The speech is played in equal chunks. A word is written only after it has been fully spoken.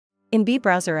In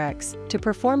BBrowserX, to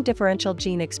perform differential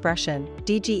gene expression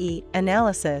 (DGE)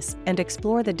 analysis and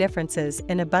explore the differences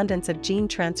in abundance of gene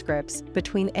transcripts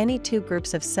between any two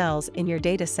groups of cells in your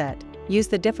dataset, use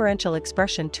the differential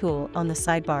expression tool on the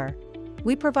sidebar.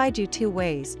 We provide you two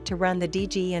ways to run the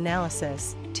DGE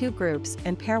analysis: two groups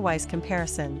and pairwise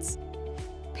comparisons.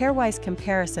 Pairwise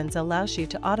comparisons allows you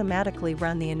to automatically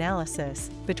run the analysis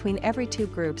between every two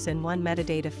groups in one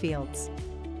metadata fields.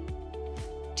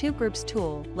 Two Groups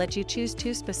tool lets you choose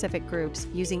two specific groups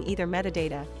using either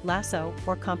metadata, lasso,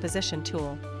 or composition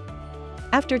tool.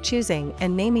 After choosing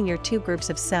and naming your two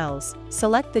groups of cells,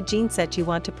 select the gene set you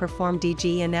want to perform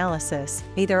DGE analysis,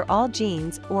 either all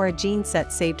genes or a gene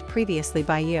set saved previously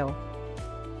by you.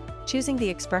 Choosing the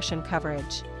expression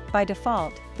coverage. By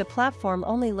default, the platform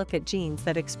only look at genes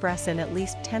that express in at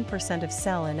least 10% of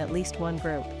cell in at least one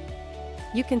group.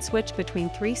 You can switch between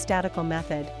three statistical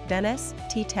method, Venice,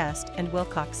 t-test, and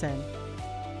Wilcoxon.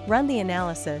 Run the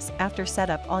analysis after set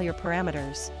up all your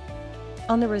parameters.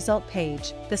 On the result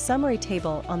page, the summary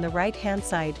table on the right-hand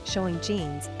side showing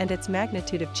genes and its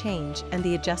magnitude of change and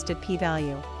the adjusted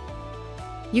p-value.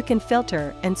 You can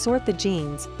filter and sort the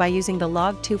genes by using the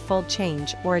log2 fold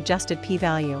change or adjusted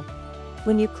p-value.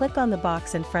 When you click on the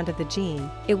box in front of the gene,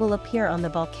 it will appear on the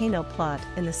volcano plot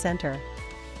in the center.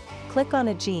 Click on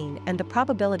a gene and the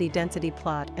probability density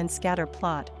plot and scatter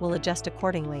plot will adjust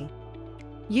accordingly.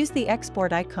 Use the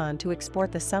export icon to export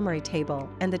the summary table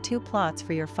and the two plots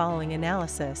for your following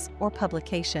analysis or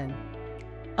publication.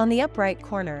 On the upper right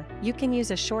corner, you can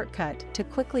use a shortcut to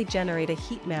quickly generate a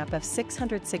heat map of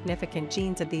 600 significant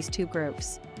genes of these two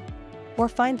groups. Or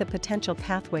find the potential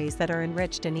pathways that are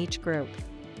enriched in each group.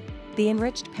 The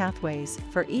enriched pathways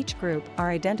for each group are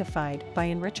identified by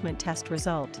enrichment test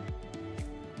result.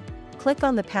 Click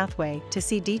on the pathway to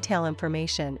see detail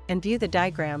information and view the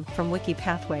diagram from Wiki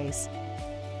Pathways.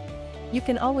 You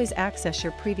can always access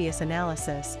your previous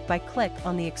analysis by click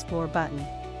on the Explore button.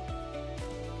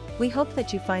 We hope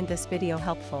that you find this video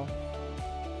helpful.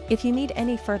 If you need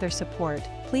any further support,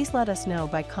 please let us know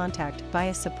by contact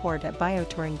via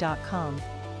support@biotouring.com.